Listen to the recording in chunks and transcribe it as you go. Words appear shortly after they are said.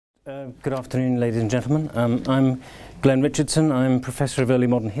Good afternoon, ladies and gentlemen. I'm Glenn Richardson. I'm Professor of Early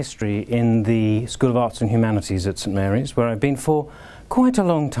Modern History in the School of Arts and Humanities at St Mary's, where I've been for quite a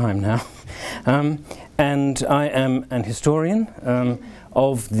long time now. And I am an historian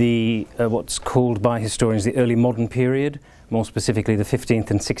of the what's called by historians the early modern period, more specifically the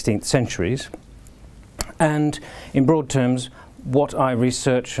 15th and 16th centuries. And in broad terms, what I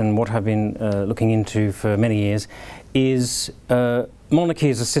research and what I've been looking into for many years is monarchy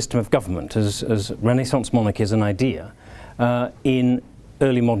as a system of government, as Renaissance monarchy as an idea in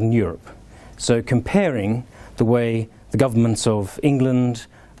early modern Europe. So comparing the way the governments of England,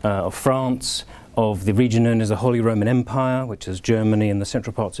 of France, of the region known as the Holy Roman Empire, which is Germany and the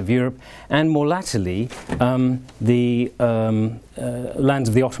central parts of Europe, and more latterly the lands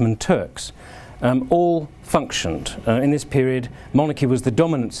of the Ottoman Turks, all functioned. In this period, monarchy was the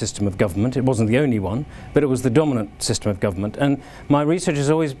dominant system of government. It wasn't the only one, but it was the dominant system of government. And my research has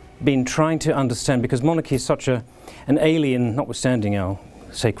always been trying to understand, because monarchy is such an alien, notwithstanding our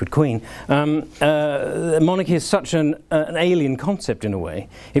sacred queen, monarchy is such an alien concept in a way.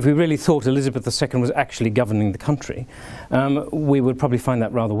 If we really thought Elizabeth II was actually governing the country, we would probably find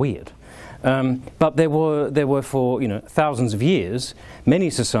that rather weird. But there were for thousands of years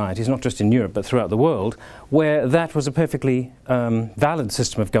many societies, not just in Europe but throughout the world, where that was a perfectly valid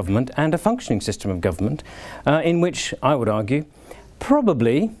system of government and a functioning system of government, in which I would argue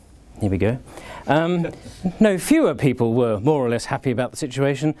probably, here we go, no fewer people were more or less happy about the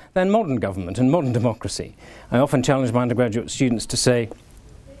situation than modern government and modern democracy. I often challenge my undergraduate students to say,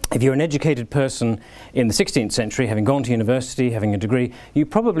 if you're an educated person in the 16th century, having gone to university, having a degree, you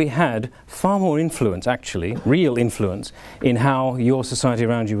probably had far more influence, actually, real influence, in how your society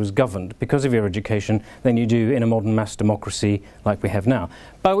around you was governed because of your education than you do in a modern mass democracy like we have now.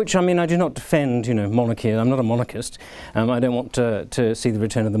 By which I mean I do not defend, monarchy. I'm not a monarchist. I don't want to see the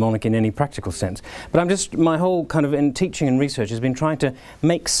return of the monarchy in any practical sense. But my whole kind of in teaching and research has been trying to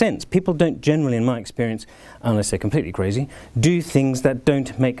make sense. People don't generally, in my experience, unless they're completely crazy, do things that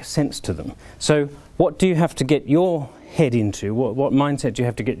don't make sense to them. So what do you have to get your head into, what mindset do you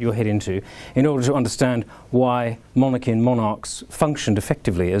have to get your head into in order to understand why monarchy and monarchs functioned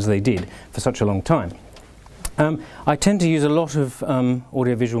effectively as they did for such a long time? I tend to use a lot of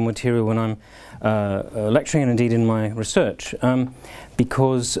audiovisual material when I'm lecturing and indeed in my research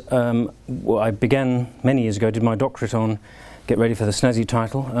because I began many years ago, did my doctorate on, get ready for the snazzy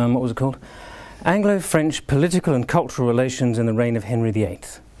title, what was it called? Anglo-French Political and Cultural Relations in the Reign of Henry VIII.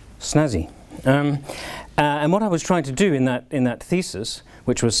 Snazzy. And what I was trying to do in that thesis,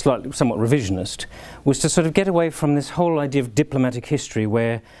 which was somewhat revisionist, was to sort of get away from this whole idea of diplomatic history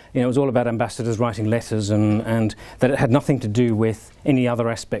where it was all about ambassadors writing letters and that it had nothing to do with any other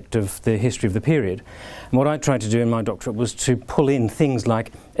aspect of the history of the period. And what I tried to do in my doctorate was to pull in things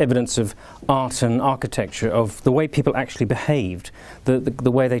like evidence of art and architecture, of the way people actually behaved,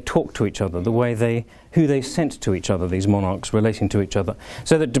 the way they talked to each other, who they sent to each other, these monarchs relating to each other,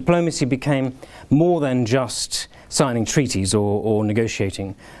 so that diplomacy became more than just signing treaties or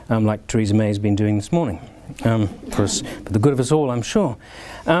negotiating, like Theresa May has been doing this morning, for the good of us all, I'm sure.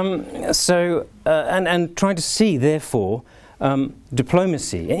 And trying to see, therefore,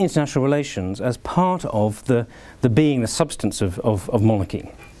 diplomacy, international relations, as part of the substance of monarchy.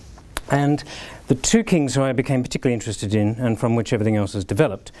 And the two kings who I became particularly interested in, and from which everything else has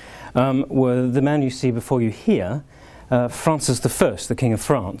developed, were the man you see before you here, Francis I, the King of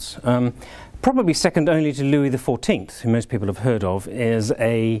France. Probably second only to Louis XIV, who most people have heard of, is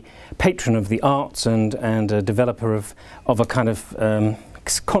a patron of the arts and a developer of a kind of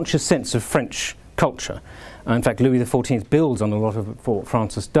conscious sense of French culture. In fact, Louis XIV builds on a lot of what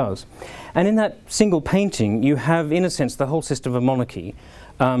Francis does. And in that single painting, you have, in a sense, the whole system of monarchy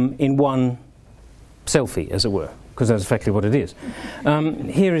in one selfie, as it were, because that's effectively what it is.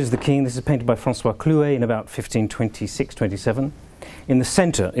 Here is the king. This is painted by François Clouet in about 1526-27. In the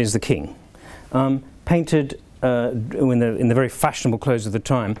centre is the king. Painted in the very fashionable clothes of the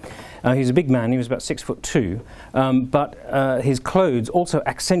time. He's a big man, he was about 6'2", but his clothes also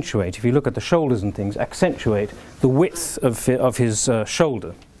accentuate, if you look at the shoulders and things, accentuate the width of his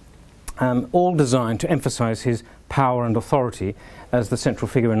shoulder. All designed to emphasize his power and authority as the central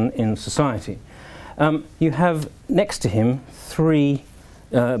figure in society. You have next to him three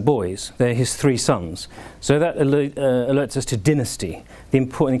boys. They're his three sons. So that alerts us to dynasty, the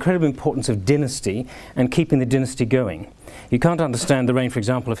incredible importance of dynasty and keeping the dynasty going. You can't understand the reign, for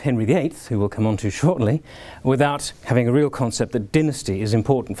example, of Henry VIII, who we'll come on to shortly, without having a real concept that dynasty is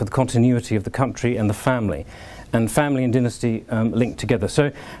important for the continuity of the country and the family. And family and dynasty linked together.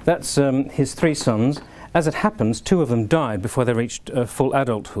 So that's his three sons. As it happens, 2 of them died before they reached full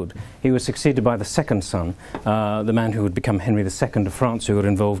adulthood. He was succeeded by the second son, the man who would become Henry II of France, who got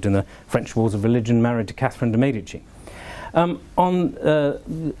involved in the French Wars of Religion, married to Catherine de' Medici.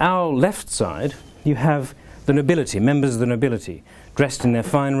 On our left side, you have the nobility, members of the nobility, dressed in their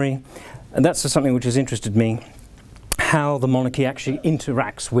finery, and that's something which has interested me, how the monarchy actually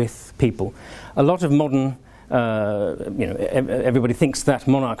interacts with people. A lot of modern everybody thinks that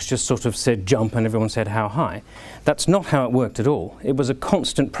monarchs just sort of said jump and everyone said how high. That's not how it worked at all. It was a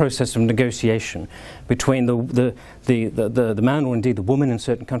constant process of negotiation between the man, or indeed the woman in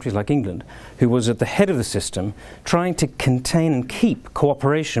certain countries like England, who was at the head of the system, trying to contain and keep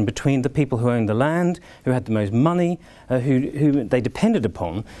cooperation between the people who owned the land, who had the most money, who they depended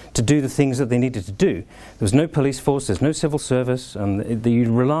upon to do the things that they needed to do. There was no police force, there's no civil service,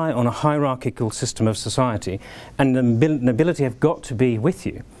 you rely on a hierarchical system of society, and the nobility have got to be with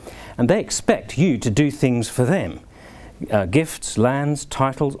you. And they expect you to do things for them. Gifts, lands,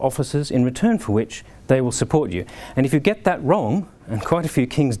 titles, offices, in return for which they will support you. And if you get that wrong, and quite a few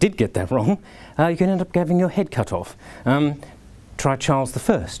kings did get that wrong, you can end up having your head cut off. Try Charles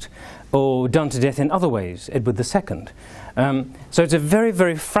I, or done to death in other ways, Edward II. So it's a very,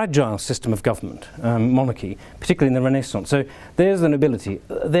 very fragile system of government, monarchy, particularly in the Renaissance. So there's the nobility.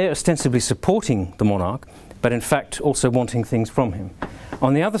 They're ostensibly supporting the monarch, but in fact also wanting things from him.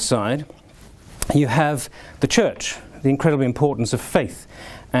 On the other side, you have the church, the incredible importance of faith,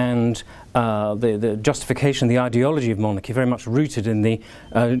 and the justification, the ideology of monarchy, very much rooted in the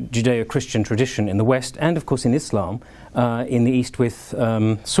Judeo-Christian tradition in the West, and of course in Islam in the East with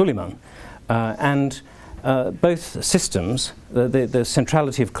Suleiman. Both systems, the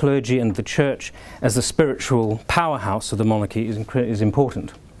centrality of clergy and the church as the spiritual powerhouse of the monarchy is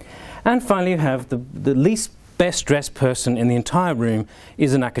important. And finally you have the least best dressed person in the entire room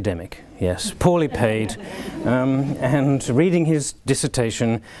is an academic, yes, poorly paid, and reading his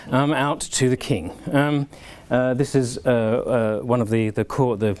dissertation out to the king. This is one of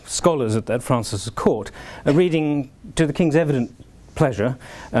the scholars at Francis's court, reading to the king's evident pleasure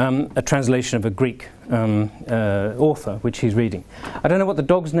a translation of a Greek author which he's reading. I don't know what the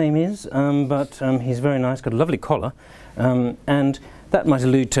dog's name is, but he's very nice, got a lovely collar, and that might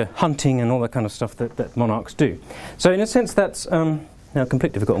allude to hunting and all that kind of stuff that monarchs do. So in a sense that's, now I've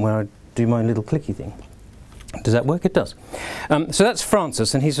completely forgotten where I do my little clicky thing. Does that work? It does. So that's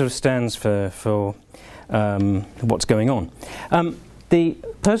Francis, and he sort of stands for what's going on. The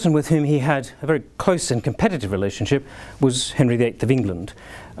person with whom he had a very close and competitive relationship was Henry VIII of England,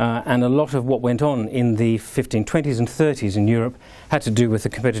 and a lot of what went on in the 1520s and 30s in Europe had to do with the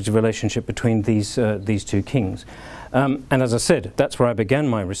competitive relationship between these 2 kings. And as I said, that's where I began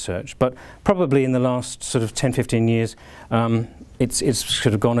my research, but probably in the last sort of 10-15 years it's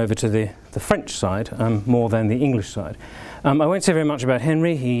sort of gone over to the French side more than the English side. I won't say very much about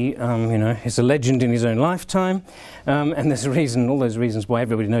Henry. He is a legend in his own lifetime, and there's a reason, all those reasons why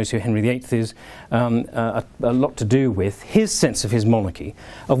everybody knows who Henry VIII is, a lot to do with his sense of his monarchy,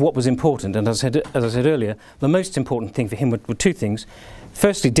 of what was important. And as I said earlier, the most important thing for him were 2 things.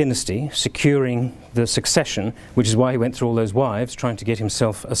 Firstly, dynasty, securing the succession, which is why he went through all those wives, trying to get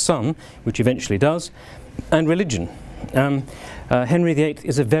himself a son, which he eventually does, and religion. Henry VIII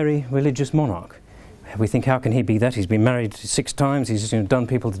is a very religious monarch. We think, how can he be that? He's been married 6 times, he's done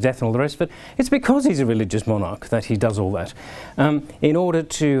people to death and all the rest of it. It's because he's a religious monarch that he does all that. In order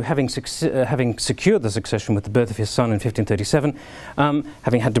to, having secured the succession with the birth of his son in 1537,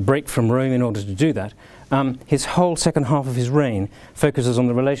 having had to break from Rome in order to do that, his whole second half of his reign focuses on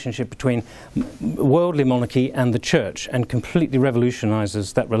the relationship between worldly monarchy and the church, and completely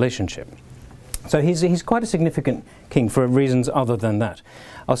revolutionises that relationship. So he's quite a significant king for reasons other than that.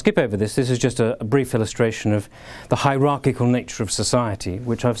 I'll skip over this. This is just a brief illustration of the hierarchical nature of society,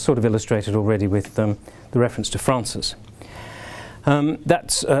 which I've sort of illustrated already with the reference to Francis.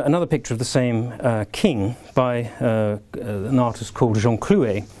 That's another picture of the same king by an artist called Jean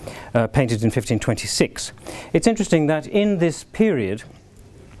Clouet, painted in 1526. It's interesting that in this period,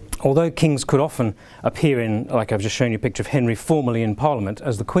 although kings could often appear in, like I've just shown you a picture of Henry formally in Parliament,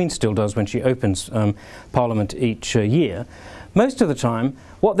 as the Queen still does when she opens Parliament each year, most of the time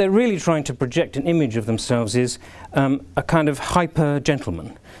what they're really trying to project an image of themselves is a kind of hyper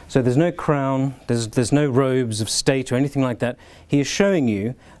gentleman. So there's no crown, there's no robes of state or anything like that. He is showing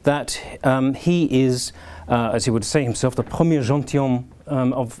you that he is, as he would say himself, the premier gentilhomme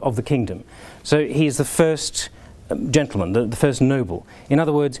of the kingdom. So he is the first gentleman, the first noble. In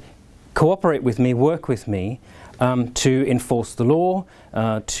other words, cooperate with me, work with me to enforce the law,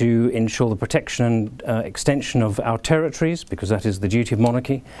 to ensure the protection and extension of our territories, because that is the duty of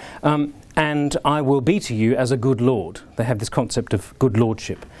monarchy, and I will be to you as a good lord. They have this concept of good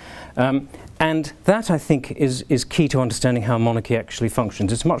lordship. And that, I think, is key to understanding how monarchy actually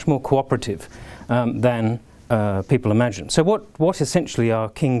functions. It's much more cooperative than people imagine. So what essentially are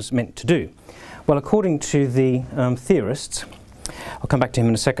kings meant to do? Well, according to the theorists, I'll come back to him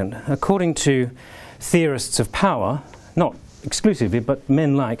in a second, according to theorists of power, not exclusively, but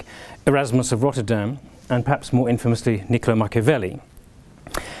men like Erasmus of Rotterdam and perhaps more infamously Niccolo Machiavelli.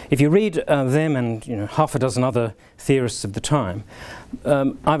 If you read them and half a dozen other theorists of the time,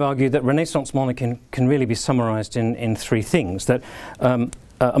 I've argued that Renaissance monarchy can really be summarised in three things. That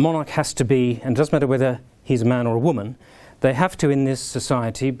a monarch has to be, and it doesn't matter whether he's a man or a woman, they have to in this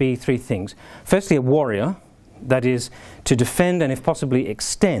society be three things. Firstly, a warrior, that is to defend and if possibly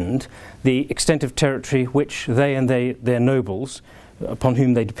extend the extent of territory which they and their nobles, upon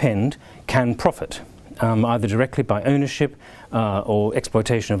whom they depend, can profit, either directly by ownership or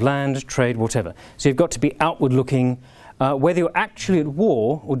exploitation of land, trade, whatever. So you've got to be outward looking, whether you're actually at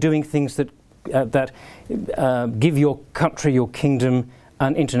war or doing things that give your country, your kingdom,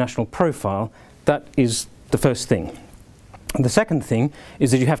 an international profile. That is the first thing. And the second thing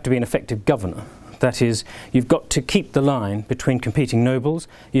is that you have to be an effective governor. That is, you've got to keep the line between competing nobles.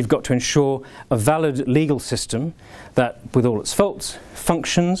 You've got to ensure a valid legal system that, with all its faults,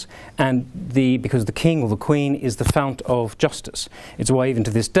 functions, and because the king or the queen is the fount of justice. It's why even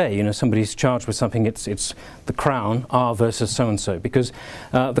to this day, somebody's charged with something, it's the crown, R versus so-and-so, because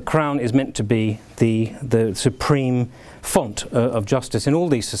the crown is meant to be the supreme font of justice in all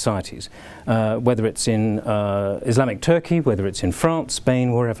these societies, whether it's in Islamic Turkey, whether it's in France,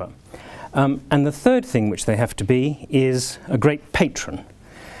 Spain, wherever. And the third thing which they have to be is a great patron.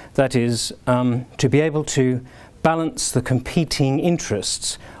 That is, to be able to balance the competing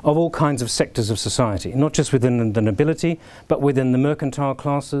interests of all kinds of sectors of society, not just within the nobility, but within the mercantile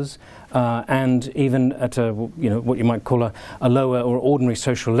classes, and even at what you might call a lower or ordinary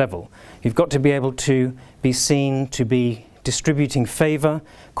social level. You've got to be able to be seen to be distributing favour,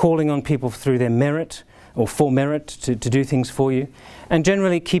 calling on people through their merit, or for merit to do things for you, and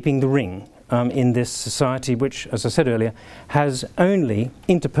generally keeping the ring in this society which, as I said earlier, has only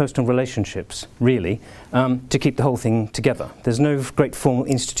interpersonal relationships, really, to keep the whole thing together. There's no great formal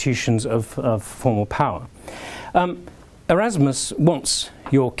institutions of formal power. Erasmus wants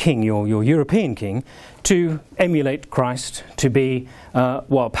your king, your European king, to emulate Christ, to be,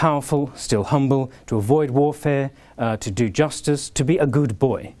 while powerful, still humble, to avoid warfare, to do justice, to be a good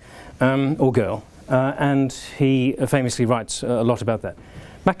boy or girl. And he famously writes a lot about that.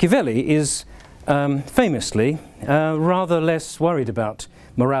 Machiavelli is famously rather less worried about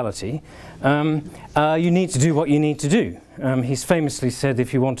morality. You need to do what you need to do. He's famously said,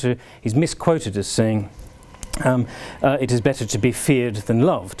 if you want to, he's misquoted as saying, it is better to be feared than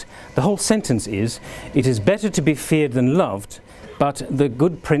loved. The whole sentence is, it is better to be feared than loved, but the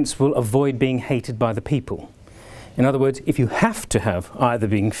good prince will avoid being hated by the people. In other words, if you have to have either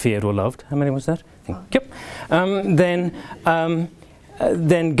being feared or loved, how many was that? Yep.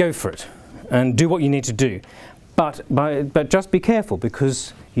 Then go for it and do what you need to do. But just be careful,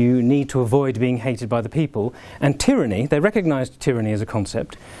 because you need to avoid being hated by the people. And tyranny, they recognized tyranny as a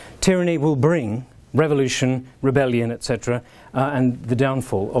concept. Tyranny will bring revolution, rebellion, etc., and the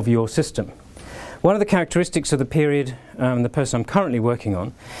downfall of your system. One of the characteristics of the period, the person I'm currently working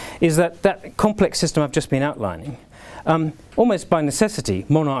on, is that complex system I've just been outlining. Almost by necessity,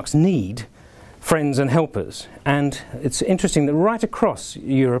 monarchs need friends and helpers. And it's interesting that right across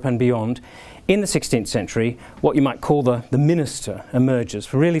Europe and beyond, in the 16th century, what you might call the minister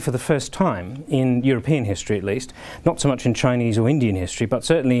emerges, really for the first time in European history at least, not so much in Chinese or Indian history, but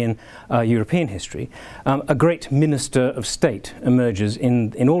certainly in European history. A great minister of state emerges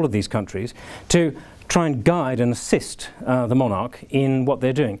in all of these countries to try and guide and assist the monarch in what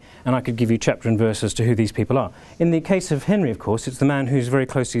they're doing. And I could give you chapter and verse as to who these people are. In the case of Henry, of course, it's the man who's very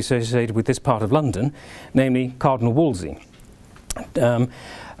closely associated with this part of London, namely Cardinal Wolsey. In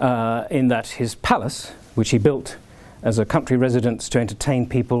that his palace, which he built as a country residence to entertain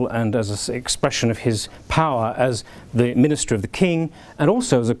people and as an expression of his power as the minister of the king, and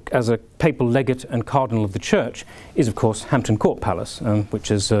also as a papal legate and cardinal of the church, is of course Hampton Court Palace,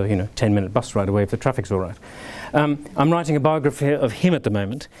 which is 10-minute bus ride away if the traffic's all right. I'm writing a biography of him at the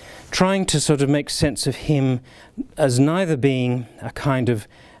moment, trying to sort of make sense of him as neither being a kind of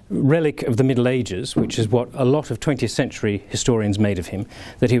relic of the Middle Ages, which is what a lot of 20th century historians made of him,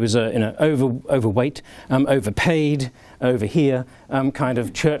 that he was overweight, overpaid, over here, kind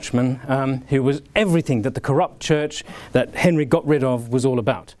of churchman, who was everything that the corrupt church that Henry got rid of was all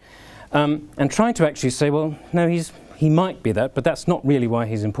about. And trying to actually say, well, no, he's he might be that, but that's not really why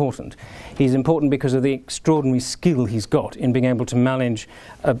he's important. He's important because of the extraordinary skill he's got in being able to manage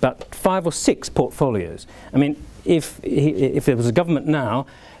about 5 or 6 portfolios. I mean, if there was a government now,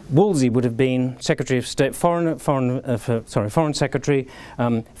 Wolsey would have been Secretary of State, Foreign Secretary,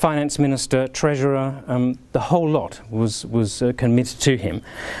 Finance Minister, Treasurer. The whole lot was committed to him.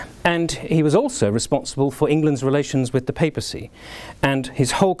 And he was also responsible for England's relations with the papacy. And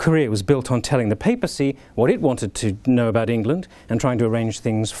his whole career was built on telling the papacy what it wanted to know about England and trying to arrange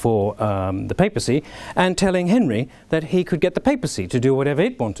things for the papacy, and telling Henry that he could get the papacy to do whatever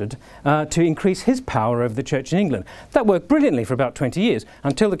it wanted to increase his power over the church in England. That worked brilliantly for about 20 years,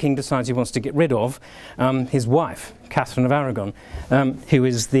 until the king decides he wants to get rid of his wife, Catherine of Aragon, who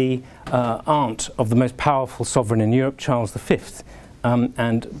is the aunt of the most powerful sovereign in Europe, Charles V.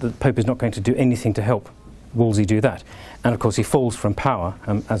 And the Pope is not going to do anything to help Wolsey do that. And of course he falls from power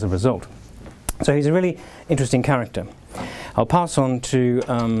as a result. So he's a really interesting character. I'll pass on to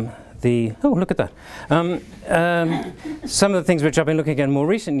oh, look at that. Some of the things which I've been looking at in more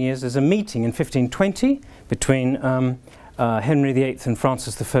recent years. There's a meeting in 1520 between Henry VIII and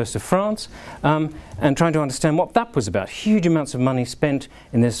Francis I of France, and trying to understand what that was about. Huge amounts of money spent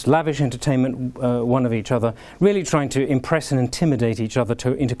in this lavish entertainment, one of each other, really trying to impress and intimidate each other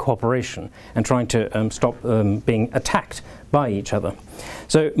into cooperation, and trying to stop being attacked by each other.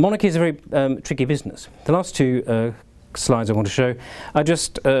 So monarchy is a very tricky business. The last 2 slides I want to show are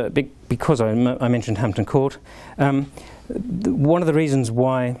just because I mentioned Hampton Court. One of the reasons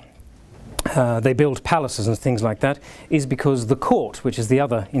why they build palaces and things like that is because the court, which is the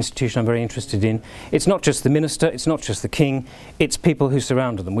other institution I'm very interested in, it's not just the minister, it's not just the king, it's people who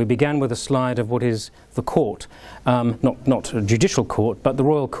surround them. We began with a slide of what is the court, not a judicial court, but the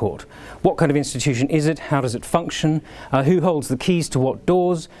royal court. What kind of institution is it? How does it function? Who holds the keys to what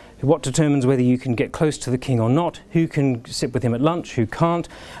doors? What determines whether you can get close to the king or not? Who can sit with him at lunch? Who can't?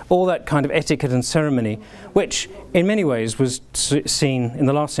 All that kind of etiquette and ceremony, which in many ways was seen in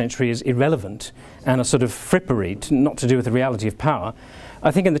the last century as irrelevant and a sort of frippery, not to do with the reality of power. I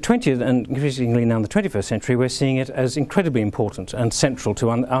think in the 20th and increasingly now in the 21st century, we're seeing it as incredibly important and central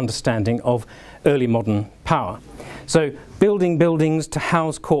to understanding of early modern power. So building buildings to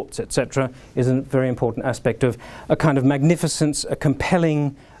house courts, etc., is a very important aspect of a kind of magnificence, a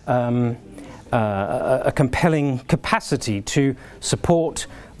compelling capacity to support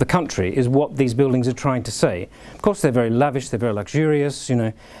the country is what these buildings are trying to say. Of course, they're very lavish, they're very luxurious, you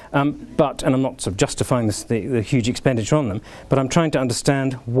know, and I'm not sort of justifying the huge expenditure on them, but I'm trying to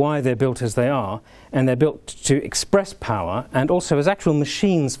understand why they're built as they are, and they're built to express power and also as actual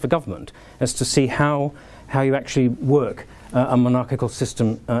machines for government, as to see how you actually work a monarchical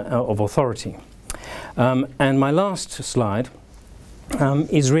system of authority. And my last slide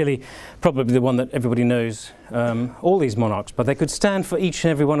is really probably the one that everybody knows, all these monarchs, but they could stand for each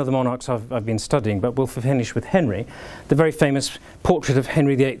and every one of the monarchs I've been studying, but we'll finish with Henry. The very famous portrait of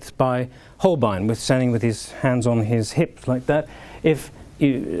Henry VIII by Holbein, standing with his hands on his hips like that. If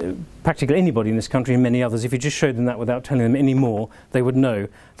practically anybody in this country and many others, if you just showed them that without telling them any more, they would know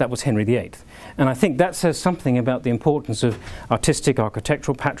that was Henry VIII. And I think that says something about the importance of artistic,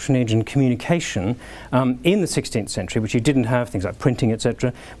 architectural patronage and communication in the 16th century, which you didn't have, things like printing,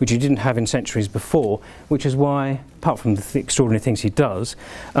 etc., which you didn't have in centuries before, which is why, apart from the extraordinary things he does,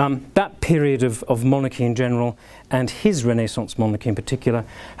 that period of monarchy in general, and his Renaissance monarchy in particular,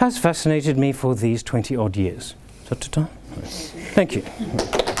 has fascinated me for these 20-odd years. Is that to time? Thank you.